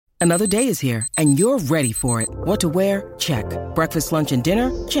Another day is here, and you're ready for it. What to wear? Check. Breakfast, lunch, and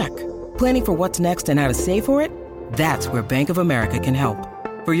dinner? Check. Planning for what's next and how to save for it? That's where Bank of America can help.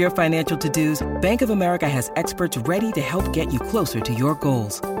 For your financial to-dos, Bank of America has experts ready to help get you closer to your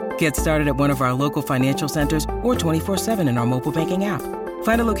goals. Get started at one of our local financial centers or 24/7 in our mobile banking app.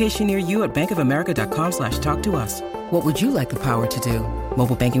 Find a location near you at bankofamerica.com/talktous. What would you like the power to do?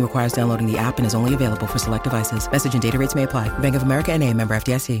 Mobile banking requires downloading the app and is only available for select devices. Message and data rates may apply. Bank of America N.A., member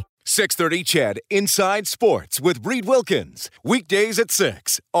FDIC. 630 CHED Inside Sports with Reed Wilkins. Weekdays at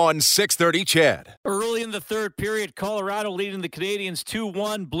 6 on 630 CHED. Early in the third period, Colorado leading the Canadians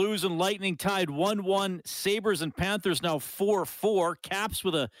 2-1. Blues and Lightning tied 1-1. Sabres and Panthers now 4-4. Caps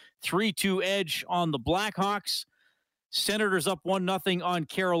with a 3-2 edge on the Blackhawks. Senators up 1-0 on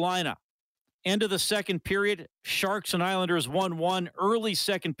Carolina. End of the second period, Sharks and Islanders 1-1. Early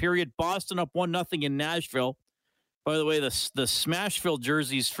second period, Boston up 1-0 in Nashville. By the way, the Smashville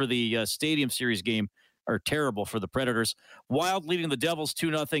jerseys for the Stadium Series game are terrible for the Predators. Wild leading the Devils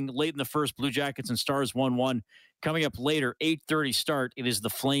 2-0 late in the first. Blue Jackets and Stars 1-1. Coming up later, 8:30 start. It is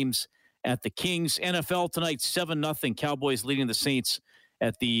the Flames at the Kings. NFL tonight, 7-0. Cowboys leading the Saints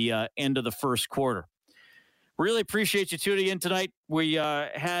at the end of the first quarter. Really appreciate you tuning in tonight. We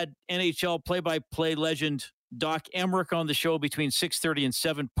had NHL play-by-play legend Doc Emrick on the show between 6:30 and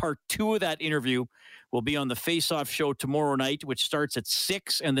 7. Part 2 of that interview will be on the Face-Off show tomorrow night, which starts at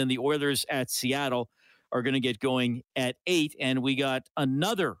 6, and then the Oilers at Seattle are going to get going at 8. And we got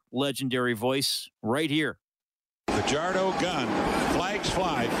another legendary voice right here. Fajardo gun. Flags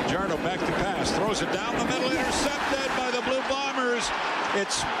fly. Fajardo back to pass. Throws it down the middle. Intercepted by the Blue Bombers.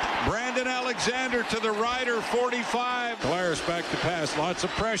 It's Brandon Alexander to the Rider, 45. Collaros back to pass. Lots of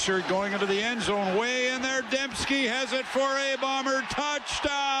pressure going into the end zone. Way in there. Dembski has it for a Bomber.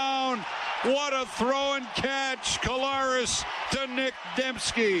 Touchdown. What a throw and catch. Collaros to Nick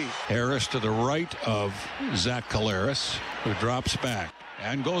Dembski. Harris to the right of Zach Collaros, who drops back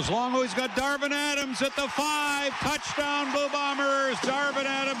and goes long. Oh, he's got Darvin Adams at the 5. Touchdown, Blue Bombers. Darvin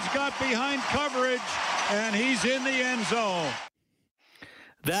Adams got behind coverage, and he's in the end zone.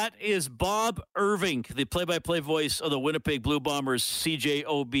 That is Bob Irving, the play-by-play voice of the Winnipeg Blue Bombers,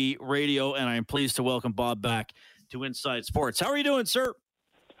 CJOB Radio, and I'm pleased to welcome Bob back to Inside Sports. How are you doing, sir?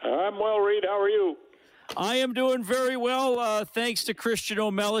 I'm well, Reed. How are you? I am doing very well. Thanks to Christian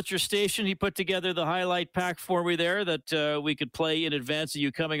O'Mell at your station. He put together the highlight pack for me there that we could play in advance of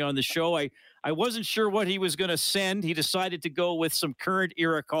you coming on the show. I wasn't sure what he was going to send. He decided to go with some current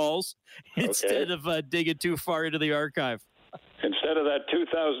era calls instead of digging too far into the archive. Instead of that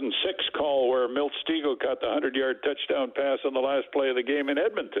 2006 call where Milt Stegall caught the 100-yard touchdown pass on the last play of the game in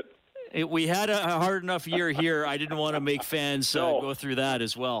Edmonton. We had a hard enough year here. I didn't want to make fans go through that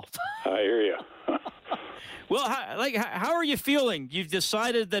as well. I hear you. Well, how are you feeling? You've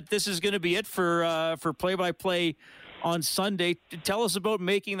decided that this is going to be it for play-by-play on Sunday. Tell us about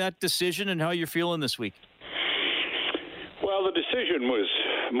making that decision and how you're feeling this week. Well, the decision was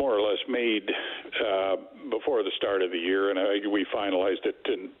more or less made before the start of the year, and we finalized it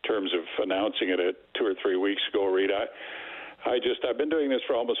in terms of announcing it 2 or 3 weeks ago, Reed. I've been doing this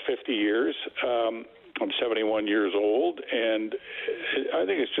for almost 50 years. I'm 71 years old, and I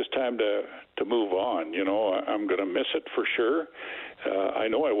think it's just time to move on. You know, I'm going to miss it for sure. I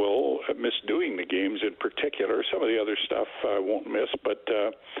know I will miss doing the games in particular. Some of the other stuff I won't miss, but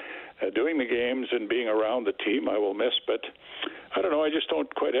doing the games and being around the team I will miss. But I don't know, I just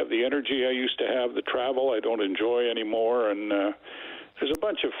don't quite have the energy I used to have. The travel I don't enjoy anymore, and there's a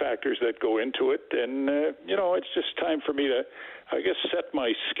bunch of factors that go into it. And, it's just time for me to, I guess, set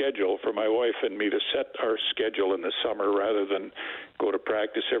my schedule for my wife and me to set our schedule in the summer rather than go to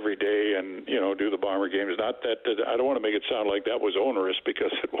practice every day and, do the Bomber games. Not that I don't want to make it sound like that was onerous,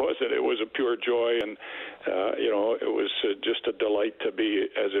 because it wasn't. It was a pure joy, and, it was just a delight to be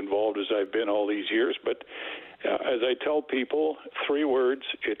as involved as I've been all these years. But as I tell people, 3 words,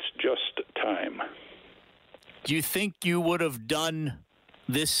 it's just time. Do you think you would have done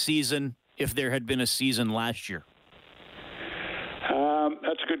this season if there had been a season last year?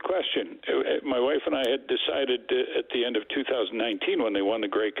 That's a good question. My wife and I had decided at the end of 2019, when they won the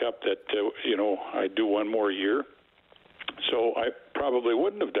Grey Cup, that, I'd do one more year. So I probably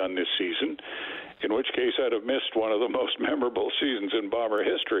wouldn't have done this season, in which case I'd have missed one of the most memorable seasons in Bomber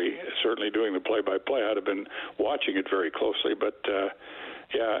history. Certainly doing the play-by-play, I'd have been watching it very closely. But,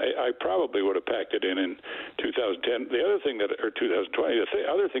 I probably would have packed it in 2010. The other thing 2020, the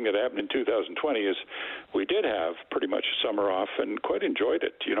other thing that happened in 2020 is we did have pretty much a summer off and quite enjoyed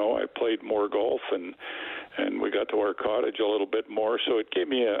it. I played more golf and we got to our cottage a little bit more. So it gave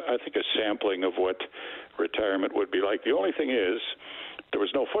me, I think, a sampling of what retirement would be like. The only thing is, there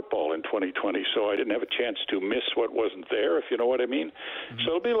was no football in 2020, so I didn't have a chance to miss what wasn't there, if you know what I mean. Mm-hmm. So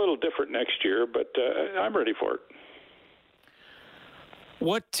it'll be a little different next year, but I'm ready for it.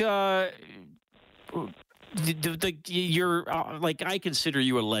 What you're like, I consider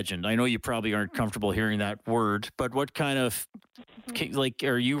you a legend. I know you probably aren't comfortable hearing that word, but what kind of, like,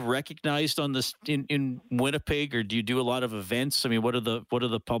 are you recognized on this in Winnipeg, or do you do a lot of events? I mean, what do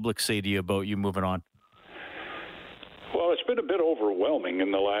the public say to you about you moving on? Well, it's been a bit overwhelming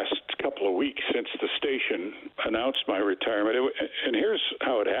in the last couple of weeks since the station announced my retirement. And here's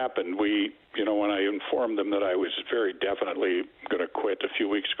how it happened. When I informed them that I was very definitely going to quit a few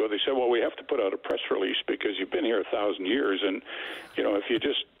weeks ago, they said, well, we have to put out a press release because you've been here 1,000 years. And,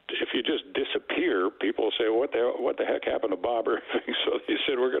 if you just disappear, people say, what the heck happened to Bob or anything? So they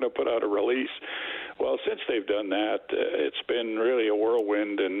said, we're going to put out a release. Well, since they've done that, it's been really a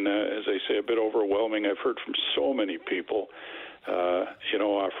whirlwind and, as I say, a bit overwhelming. I've heard from so many people,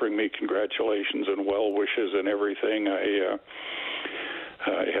 offering me congratulations and well wishes and everything. I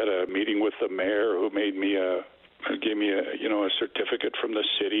had a meeting with the mayor who gave me a certificate from the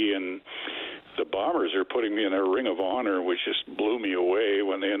city, and the Bombers are putting me in a Ring of Honor, which just blew me away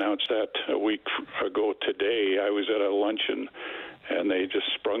when they announced that a week ago today. I was at a luncheon, and they just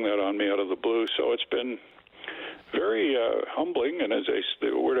sprung that on me out of the blue. So it's been very humbling, and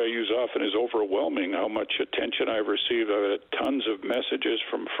the word I use often is overwhelming, how much attention I've received. I've had tons of messages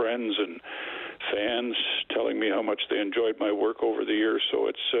from friends and fans telling me how much they enjoyed my work over the years.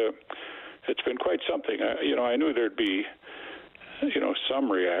 So it's been quite something. I knew there'd be some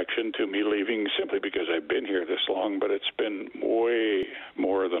reaction to me leaving simply because I've been here this long, but it's been way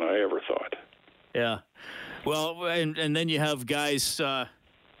more than I ever thought. Yeah. Well, and then you have guys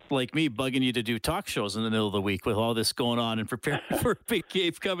like me bugging you to do talk shows in the middle of the week with all this going on and preparing for a big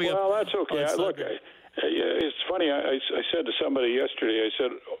game coming up. Well, that's okay. Look, it's funny. I said to somebody yesterday, I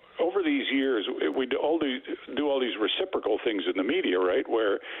said, over these years, we do all these reciprocal things in the media, right,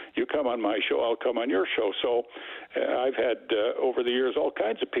 where you come on my show, I'll come on your show. So I've had, over the years, all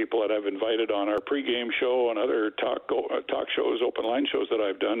kinds of people that I've invited on our pregame show and other talk shows, open line shows that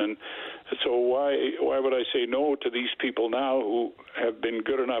I've done. And so why would I say no to these people now who have been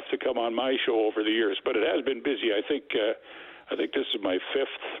good enough to come on my show over the years? But it has been busy. I think this is my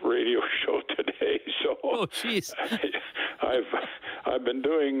 5th radio show today. So jeez. I've been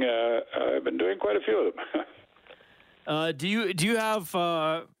doing quite a few of them. Do you have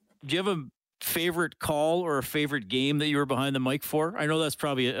a favorite call or a favorite game that you were behind the mic for? I know that's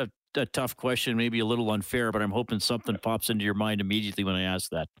probably a tough question, maybe a little unfair, but I'm hoping something pops into your mind immediately when I ask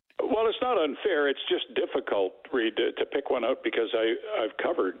that. Well, it's not unfair. It's just difficult, Reed, to pick one out because I've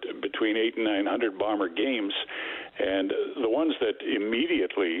covered between 800 and 900 Bomber games, and the ones that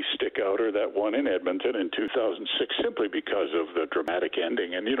immediately stick out are that one in Edmonton in 2006, simply because of the dramatic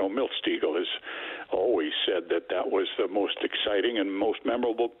ending. And, Milt Stegall has always said that was the most exciting and most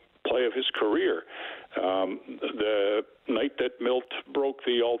memorable play of his career. The night that Milt broke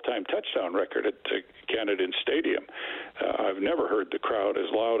the all-time touchdown record at Canada Stadium, I've never heard the crowd as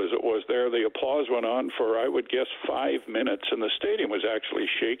loud as it was there. The applause went on for, I would guess, 5 minutes, and the stadium was actually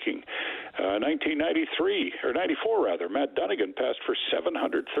shaking. 1993, or 94 rather, Matt Dunnigan passed for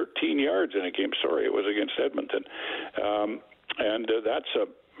 713 yards in a game. Sorry, it was against Edmonton. And that's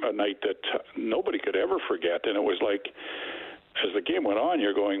a night that nobody could ever forget, and it was like, as the game went on,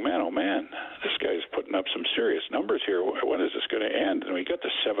 you're going, man, oh man, this guy's putting up some serious numbers here. When is this going to end? And we got to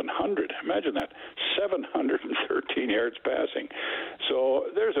 700. Imagine that, 713 yards passing. So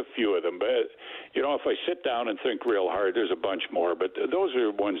there's a few of them. But, if I sit down and think real hard, there's a bunch more. But those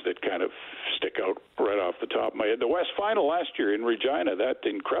are ones that kind of stick out right off the top of my head. The West Final last year in Regina, that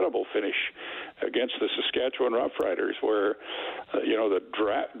incredible finish against the Saskatchewan Roughriders where, the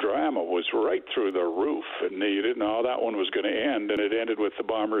drama was right through the roof. And you didn't know how that one was going to end, and it ended with the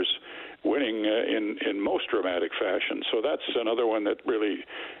Bombers winning in most dramatic fashion. So that's another one that really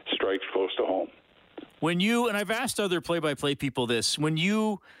strikes close to home. When you, and I've asked other play-by-play people this, when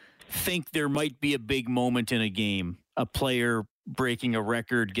you think there might be a big moment in a game, a player breaking a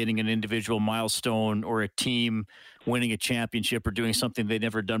record, getting an individual milestone, or a team winning a championship or doing something they'd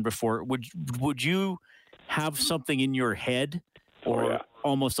never done before, would you have something in your head or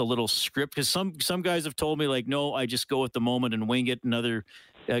almost a little script? Because some guys have told me, like, no, I just go with the moment and wing it, and other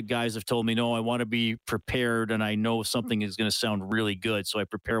guys have told me, no, I want to be prepared, and I know something is going to sound really good, so I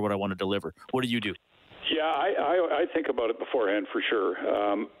prepare what I want to deliver. What do you do? Yeah, I think about it beforehand for sure.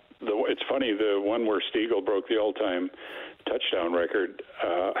 It's funny, the one where Stegall broke the all-time touchdown record,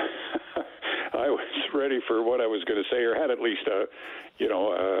 I was ready for what I was going to say, or had at least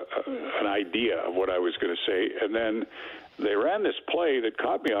an idea of what I was going to say. And then they ran this play that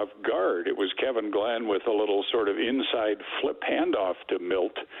caught me off guard. It was Kevin Glenn with a little sort of inside flip handoff to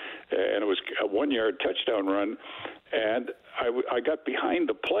Milt, and it was a 1-yard touchdown run. And I got behind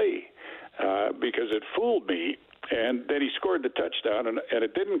the play because it fooled me. And then he scored the touchdown, and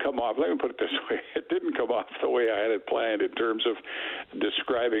it didn't come off. Let me put it this way. It didn't come off the way I had it planned in terms of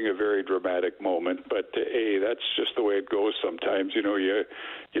describing a very dramatic moment. But, hey, that's just the way it goes sometimes. You know, you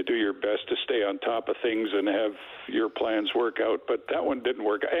do your best to stay on top of things and have your plans work out. But that one didn't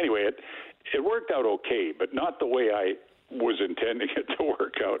work out. Anyway, it worked out okay, but not the way I was intending it to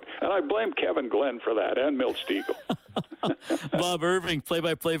work out. And I blame Kevin Glenn for that, and Milt Stegall. Bob Irving,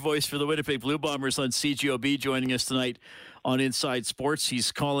 play-by-play voice for the Winnipeg Blue Bombers on CJOB, joining us tonight on Inside Sports.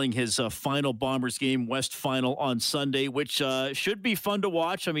 He's calling his final Bombers game, West Final, on Sunday, which should be fun to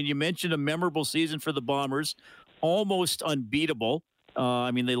watch. I mean, you mentioned a memorable season for the Bombers, almost unbeatable.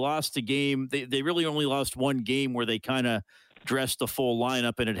 I mean, they lost a game. They really only lost one game where they kind of dressed the full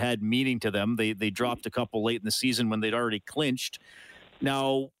lineup and it had meaning to them. They dropped a couple late in the season when they'd already clinched.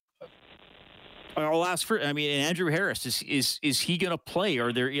 Now, I'll ask for. I mean, Andrew Harris, is he going to play?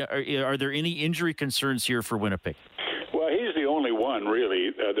 Are there any injury concerns here for Winnipeg? Well, he's the only one really.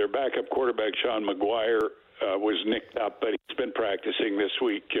 Their backup quarterback Sean McGuire was nicked up, but he's been practicing this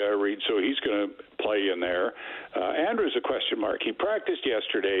week, Reed. So he's going to play in there. Andrew's a question mark. He practiced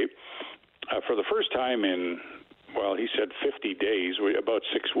yesterday for the first time in, well, he said 50 days, about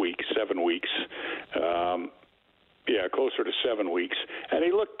 7 weeks. Closer to 7 weeks. And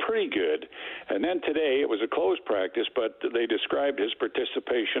he looked pretty good. And then today, it was a closed practice, but they described his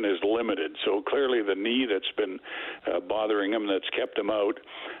participation as limited. So clearly the knee that's been bothering him, that's kept him out,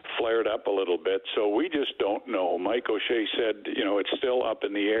 flared up a little bit. So we just don't know. Mike O'Shea said, it's still up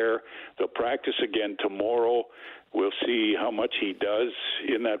in the air. They'll practice again tomorrow. We'll see how much he does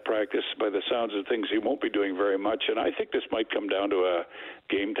in that practice. By the sounds of things, he won't be doing very much. And I think this might come down to a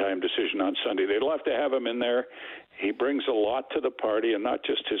game-time decision on Sunday. They'd love to have him in there. He brings a lot to the party, and not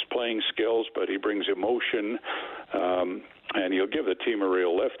just his playing skills, but he brings emotion. And he'll give the team a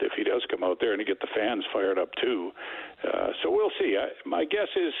real lift if he does come out there, and he get the fans fired up too. So we'll see. My guess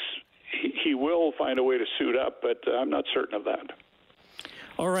is he will find a way to suit up, but I'm not certain of that.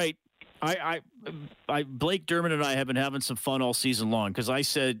 All right. Blake Dermott and I have been having some fun all season long because I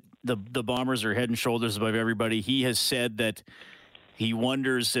said the Bombers are head and shoulders above everybody. He has said that he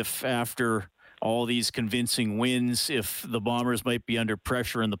wonders if after all these convincing wins, if the Bombers might be under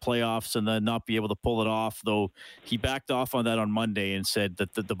pressure in the playoffs and then not be able to pull it off, though he backed off on that on Monday and said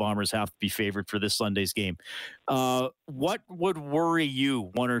that the Bombers have to be favored for this Sunday's game. What would worry you,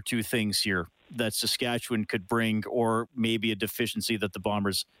 one or two things here that Saskatchewan could bring, or maybe a deficiency that the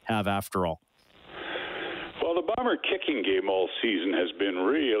Bombers have after all? Well, the Bomber kicking game all season has been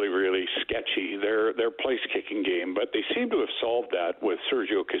really, really sketchy, their place kicking game, but they seem to have solved that with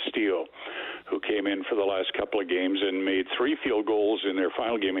Sergio Castillo, who came in for the last couple of games and made 3 field goals in their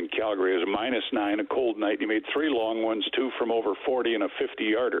final game in Calgary. It was -9, a cold night. He made 3 long ones, 2 from over 40 and a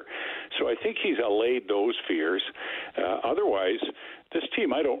 50-yarder. So I think he's allayed those fears. Otherwise, this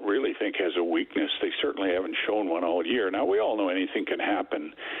team I don't really think has a weakness. They certainly haven't shown one all year. Now, we all know anything can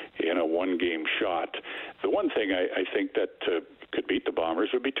happen in a one-game shot. The one thing I think that could beat the Bombers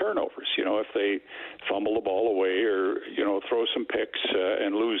would be turnovers. If they fumble the ball away or, throw some picks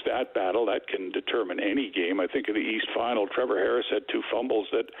and lose that battle, that can determine any game. I think in the East Final, Trevor Harris had 2 fumbles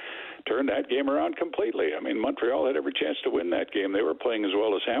that turned that game around completely. I mean, Montreal had every chance to win that game. They were playing as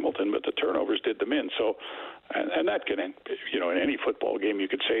well as Hamilton, but the turnovers did them in. So, and that can, in any football game, you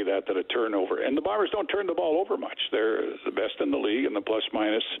could say that a turnover. And the Bombers don't turn the ball over much. They're the best in the league in the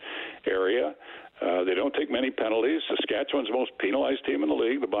plus-minus area. They don't take many penalties. Saskatchewan's the most penalized team in the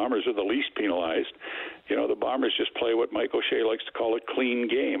league. The Bombers are the least penalized. The Bombers just play what Mike O'Shea likes to call a clean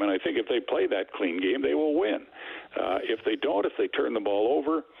game. And I think if they play that clean game, they will win. If they don't, if they turn the ball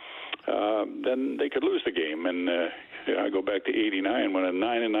over, then they could lose the game. And I go back to '89 when a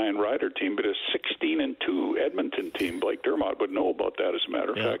 9-9 Rider team beat a 16-2 Edmonton team. Blake Dermott would know about that, as a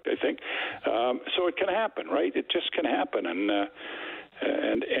matter of fact, I think. So it can happen, right? It just can happen.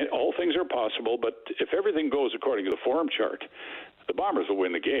 And all things are possible, but if everything goes according to the form chart, the Bombers will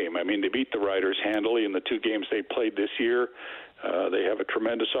win the game. I mean, they beat the Riders handily in the 2 games they played this year. They have a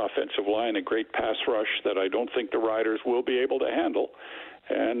tremendous offensive line, a great pass rush that I don't think the Riders will be able to handle.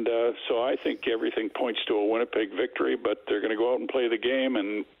 And so I think everything points to a Winnipeg victory, but they're going to go out and play the game,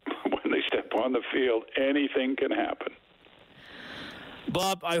 and when they step on the field, anything can happen.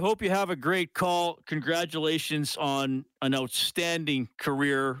 Bob, I hope you have a great call. Congratulations on an outstanding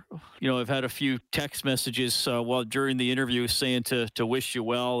career. You know, I've had a few text messages while during the interview saying to wish you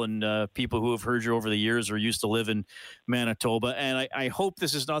well, and people who have heard you over the years or used to live in Manitoba. And I hope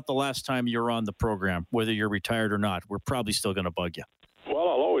this is not the last time you're on the program, whether you're retired or not. We're probably still going to bug you. Well,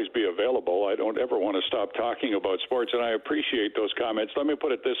 I'll always be available. I don't ever want to stop talking about sports, and I appreciate those comments. Let me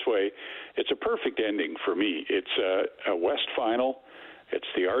put it this way. It's a perfect ending for me. It's a West final. It's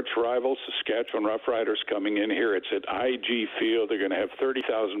the arch rival, Saskatchewan Roughriders, coming in here. It's at IG Field. They're going to have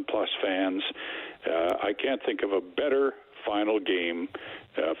 30,000-plus fans. I can't think of a better final game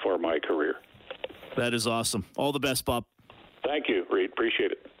for my career. That is awesome. All the best, Bob. Thank you, Reed.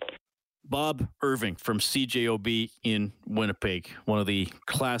 Appreciate it. Bob Irving from CJOB in Winnipeg, one of the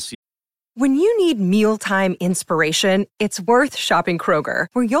classy. When you need mealtime inspiration, it's worth shopping Kroger,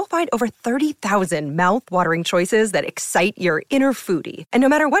 where you'll find over 30,000 mouth-watering choices that excite your inner foodie. And no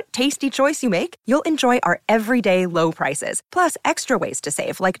matter what tasty choice you make, you'll enjoy our everyday low prices, plus extra ways to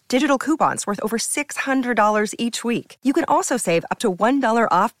save, like digital coupons worth over $600 each week. You can also save up to $1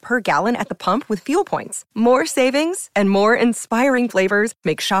 off per gallon at the pump with fuel points. More savings and more inspiring flavors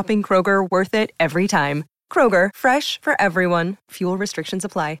make shopping Kroger worth it every time. Kroger, fresh for everyone. Fuel restrictions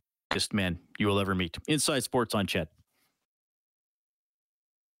apply. Man you will ever meet. Inside Sports on Chet.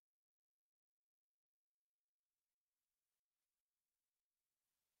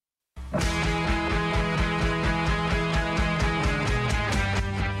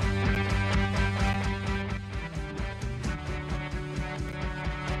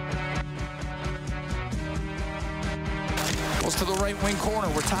 To the right wing corner.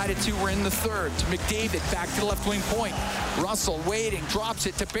 We're tied at 2. We're in the third. To McDavid. Back to the left wing point. Russell waiting. Drops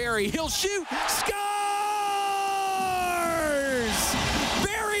it to Barrie. He'll shoot. Scores!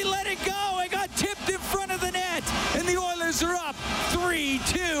 Barrie let it go. It got tipped in front of the net. And the Oilers are up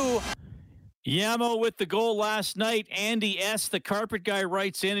 3-2. Yamo with the goal last night. Andy S., the carpet guy,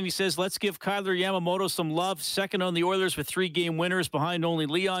 writes in and he says, let's give Kyler Yamamoto some love. Second on the Oilers with 3-game winners behind only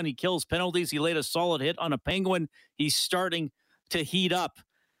Leon. He kills penalties. He laid a solid hit on a Penguin. He's starting to heat up.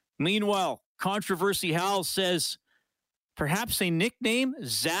 Meanwhile, Controversy Hal says, perhaps a nickname,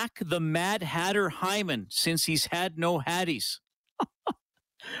 Zach the Mad Hatter Hyman, since he's had no Hatties.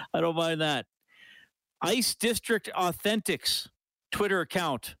 I don't mind that. Ice District Authentics Twitter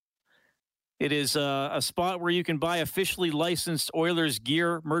account. It is a spot where you can buy officially licensed Oilers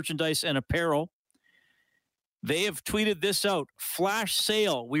gear, merchandise, and apparel. They have tweeted this out. Flash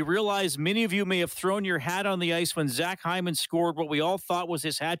sale. We realize many of you may have thrown your hat on the ice when Zach Hyman scored what we all thought was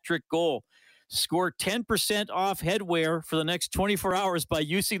his hat trick goal. Score 10% off headwear for the next 24 hours by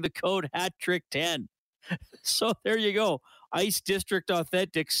using the code HATTRICK10. So there you go. Ice District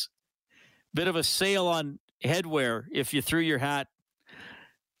Authentics. Bit of a sale on headwear if you threw your hat.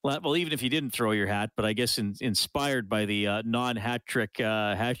 Well, even if you didn't throw your hat, but I guess inspired by the non-hat trick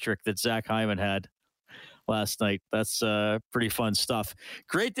that Zach Hyman had last night. That's pretty fun stuff.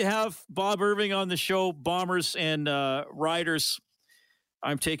 Great to have Bob Irving on the show. Bombers and Riders.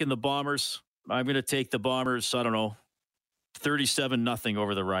 I'm taking the Bombers. I'm going to take the Bombers, 37-0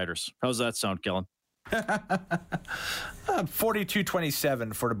 over the Riders. How's that sound, Kellen?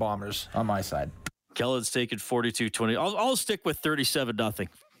 42-27 for the Bombers on my side. Kellen's taking 42-20. I'll stick with 37-0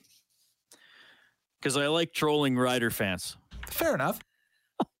 because I like trolling Rider fans. Fair enough.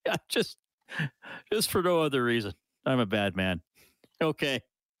 Yeah, just for no other reason. I'm a bad man. Okay.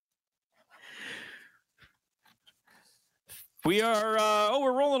 We are,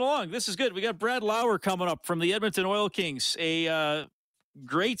 we're rolling along. This is good. We got Brad Lauer coming up from the Edmonton Oil Kings. A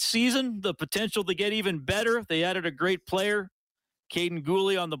great season, the potential to get even better. They added a great player, Caden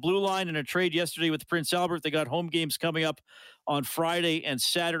Gooley, on the blue line in a trade yesterday with Prince Albert. They got home games coming up on Friday and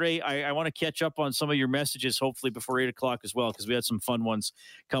Saturday. I want to catch up on some of your messages, hopefully before 8 o'clock as well, because we had some fun ones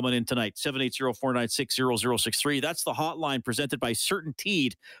coming in tonight. 780-496-0063. That's the hotline presented by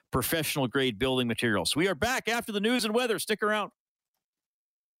CertainTeed Professional Grade Building Materials. We are back after the news and weather. Stick around.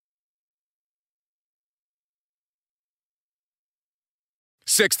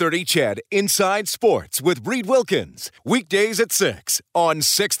 .630 CHED Inside Sports with Reed Wilkins. Weekdays at 6 on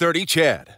 630 CHED.